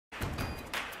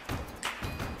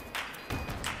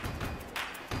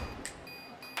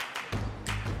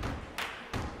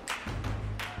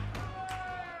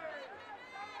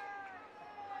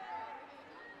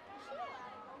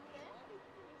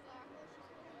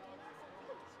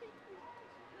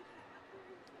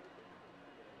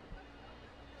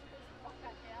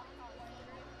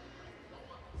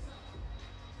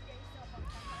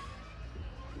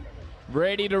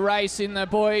Ready to race in the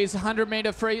boys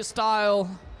 100-metre freestyle.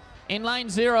 In lane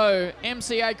 0,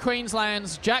 MCA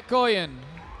Queensland's Jack Goyen.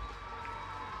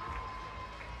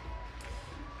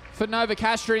 For Nova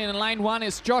Castrian in lane 1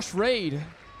 is Josh Reed.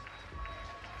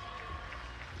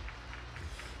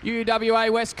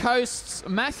 UWA West Coast's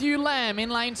Matthew Lamb in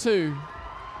lane 2.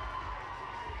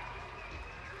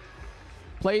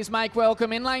 Please make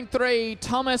welcome in lane 3,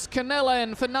 Thomas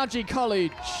Canellan for Nudgee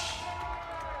College.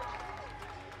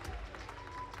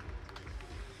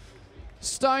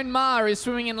 Stone Maar is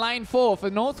swimming in lane 4 for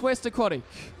Northwest Aquatic.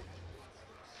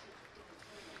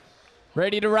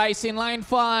 Ready to race in lane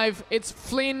 5, it's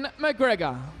Flynn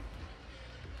McGregor.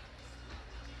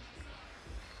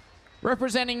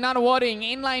 Representing Nunawading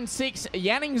in lane 6,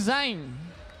 Yanning Zane.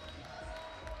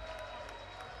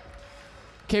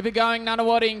 Keep it going,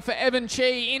 Nunawading for Evan Chi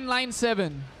in lane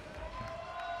 7.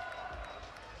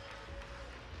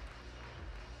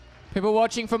 People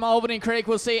watching from Albany Creek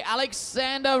will see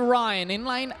Alexander Ryan in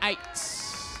lane 8.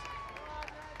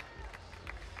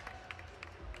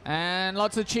 And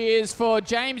lots of cheers for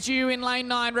James Yu in lane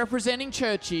 9 representing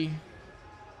Churchie.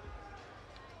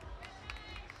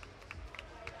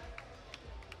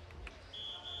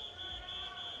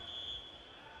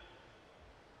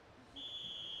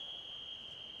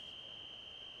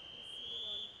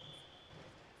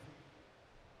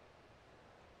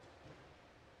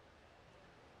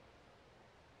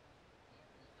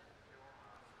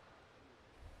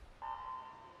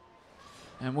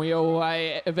 And we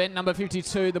away event number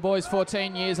 52, the boys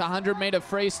 14 years, 100-metre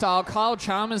freestyle. Kyle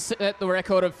Chalmers set the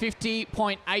record of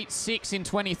 50.86 in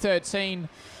 2013.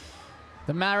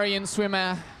 The Marion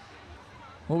swimmer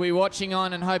will be watching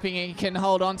on and hoping he can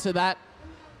hold on to that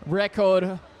record.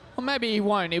 Or maybe he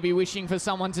won't. He'll be wishing for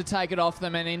someone to take it off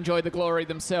them and enjoy the glory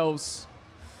themselves.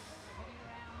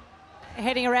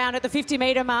 Heading around at the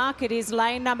 50-metre mark, it is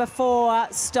lane number 4,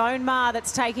 Stone Maar,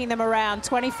 that's taking them around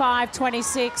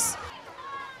 25-26.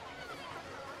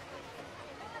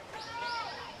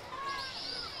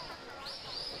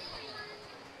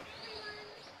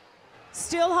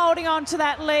 Still holding on to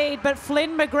that lead, but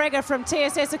Flynn McGregor from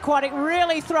TSS Aquatic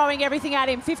really throwing everything at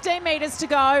him. 15 metres to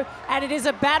go, and it is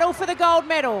a battle for the gold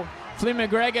medal. Flynn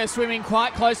McGregor swimming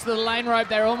quite close to the lane rope.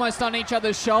 They're almost on each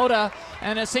other's shoulder,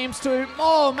 and it seems to,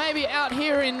 maybe out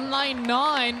here in lane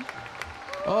 9.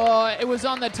 Oh, it was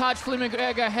on the touch. Flynn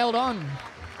McGregor held on.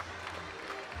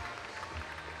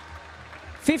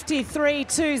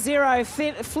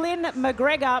 53.20, Flynn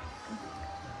McGregor.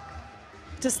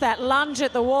 Just that lunge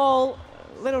at the wall.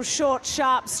 Little short,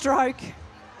 sharp stroke.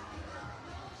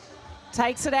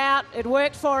 Takes it out. It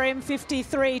worked for him,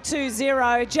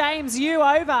 53.20. James Yu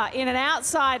over in an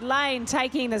outside lane,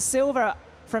 taking the silver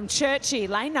from Churchie,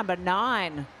 lane number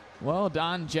 9. Well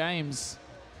done, James.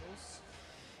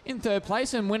 In third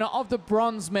place and winner of the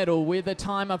bronze medal with a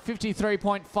time of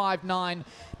 53.59,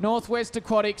 Northwest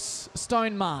Aquatics,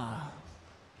 Stone Maar.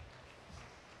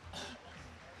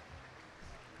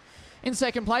 In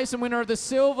second place and winner of the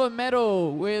silver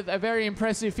medal with a very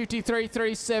impressive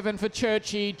 53.37 for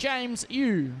Churchie, James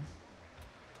Yu.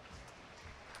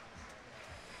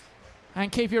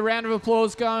 And keep your round of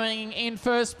applause going. In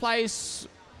first place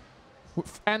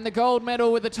and the gold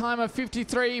medal with a time of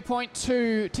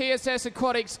 53.2, TSS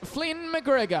Aquatics, Flynn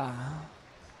McGregor.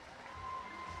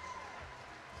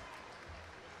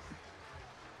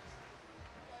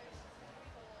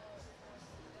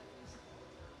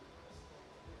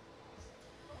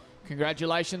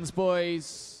 Congratulations,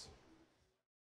 boys.